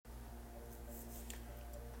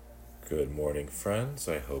Good morning, friends.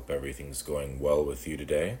 I hope everything's going well with you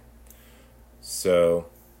today. So,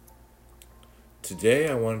 today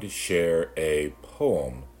I wanted to share a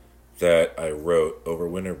poem that I wrote over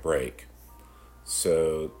winter break.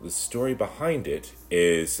 So, the story behind it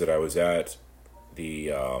is that I was at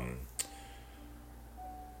the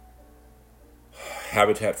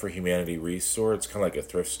Habitat for Humanity Restore. It's kind of like a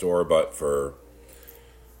thrift store, but for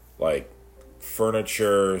like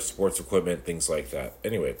furniture, sports equipment, things like that.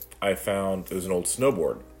 Anyway, I found there was an old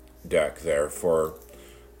snowboard deck there for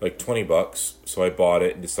like $20. So I bought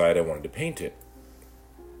it and decided I wanted to paint it.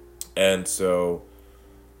 And so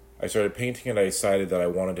I started painting it. I decided that I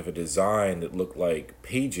wanted to have a design that looked like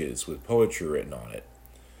pages with poetry written on it.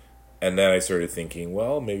 And then I started thinking,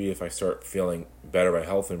 well, maybe if I start feeling better, my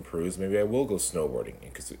health improves, maybe I will go snowboarding,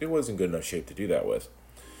 because it wasn't good enough shape to do that with.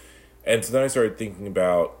 And so then I started thinking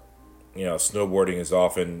about, snowboarding is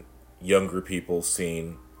often younger people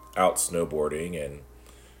seen out snowboarding, and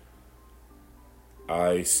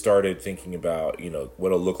I started thinking about, what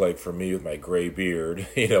it'll look like for me with my gray beard,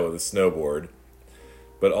 with a snowboard.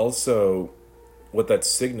 But also, what that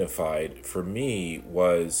signified for me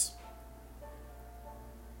was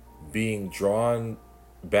being drawn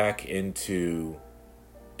back into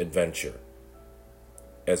adventure.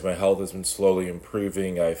 As my health has been slowly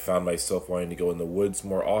improving, I found myself wanting to go in the woods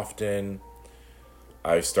more often.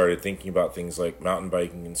 I started thinking about things like mountain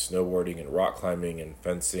biking and snowboarding and rock climbing and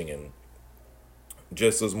fencing and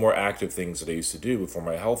just those more active things that I used to do before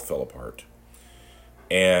my health fell apart.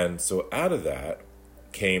 And so out of that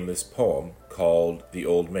came this poem called The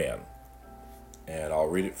Old Man. And I'll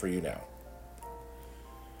read it for you now.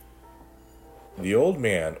 The old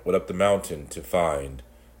man went up the mountain to find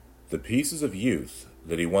the pieces of youth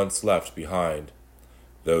that he once left behind,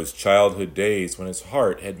 those childhood days when his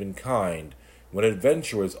heart had been kind, when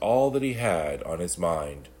adventure was all that he had on his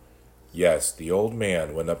mind. Yes, the old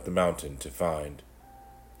man went up the mountain to find.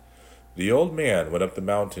 The old man went up the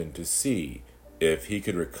mountain to see if he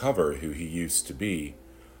could recover who he used to be,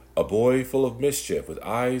 a boy full of mischief with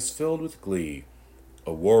eyes filled with glee,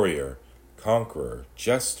 a warrior, conqueror,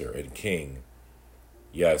 jester, and king.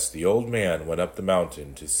 Yes, the old man went up the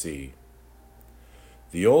mountain to see.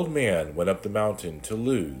 The old man went up the mountain to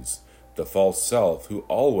lose the false self who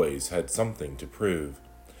always had something to prove,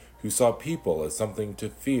 who saw people as something to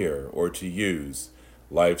fear or to use.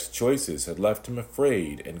 Life's choices had left him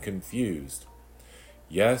afraid and confused.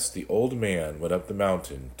 Yes, the old man went up the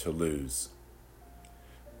mountain to lose.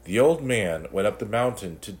 The old man went up the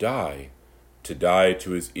mountain to die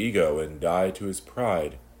to his ego and die to his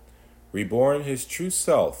pride. Reborn his true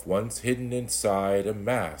self once hidden inside a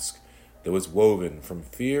mask that was woven from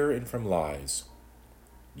fear and from lies.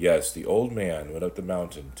 Yes, the old man went up the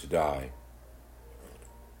mountain to die.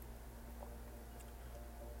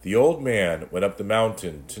 The old man went up the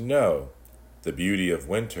mountain to know the beauty of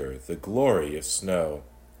winter, the glory of snow,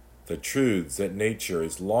 the truths that nature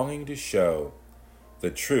is longing to show,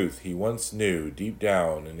 the truth he once knew deep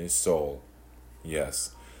down in his soul.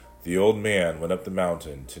 Yes, the old man went up the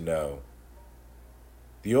mountain to know.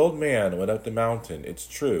 The old man went up the mountain, it's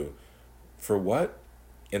true. For what?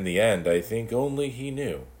 In the end, I think only he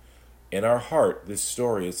knew. In our heart, this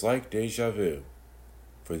story is like deja vu.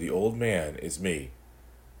 For the old man is me,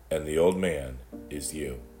 and the old man is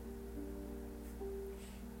you.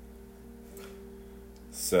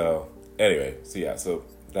 So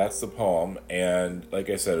that's the poem. And like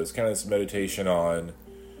I said, it was kind of this meditation on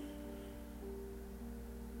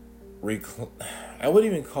I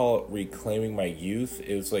wouldn't even call it reclaiming my youth.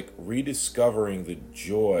 It was like rediscovering the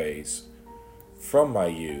joys from my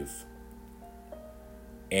youth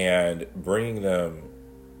and bringing them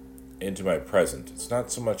into my present. It's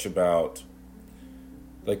not so much about,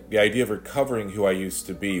 like, the idea of recovering who I used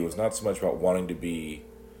to be was not so much about wanting to be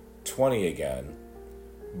 20 again,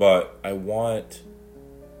 but I want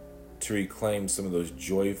to reclaim some of those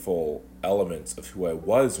joyful elements of who I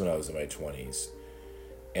was when I was in my 20s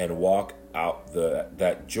and walk out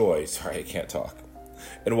that joy. Sorry, I can't talk.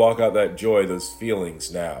 And walk out that joy, those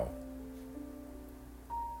feelings now.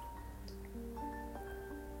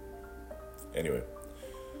 Anyway,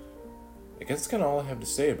 I guess that's kind of all I have to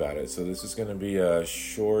say about it. So this is going to be a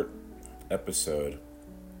short episode.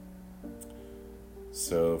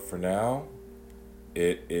 So for now,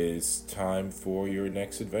 it is time for your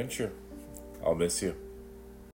next adventure. I'll miss you.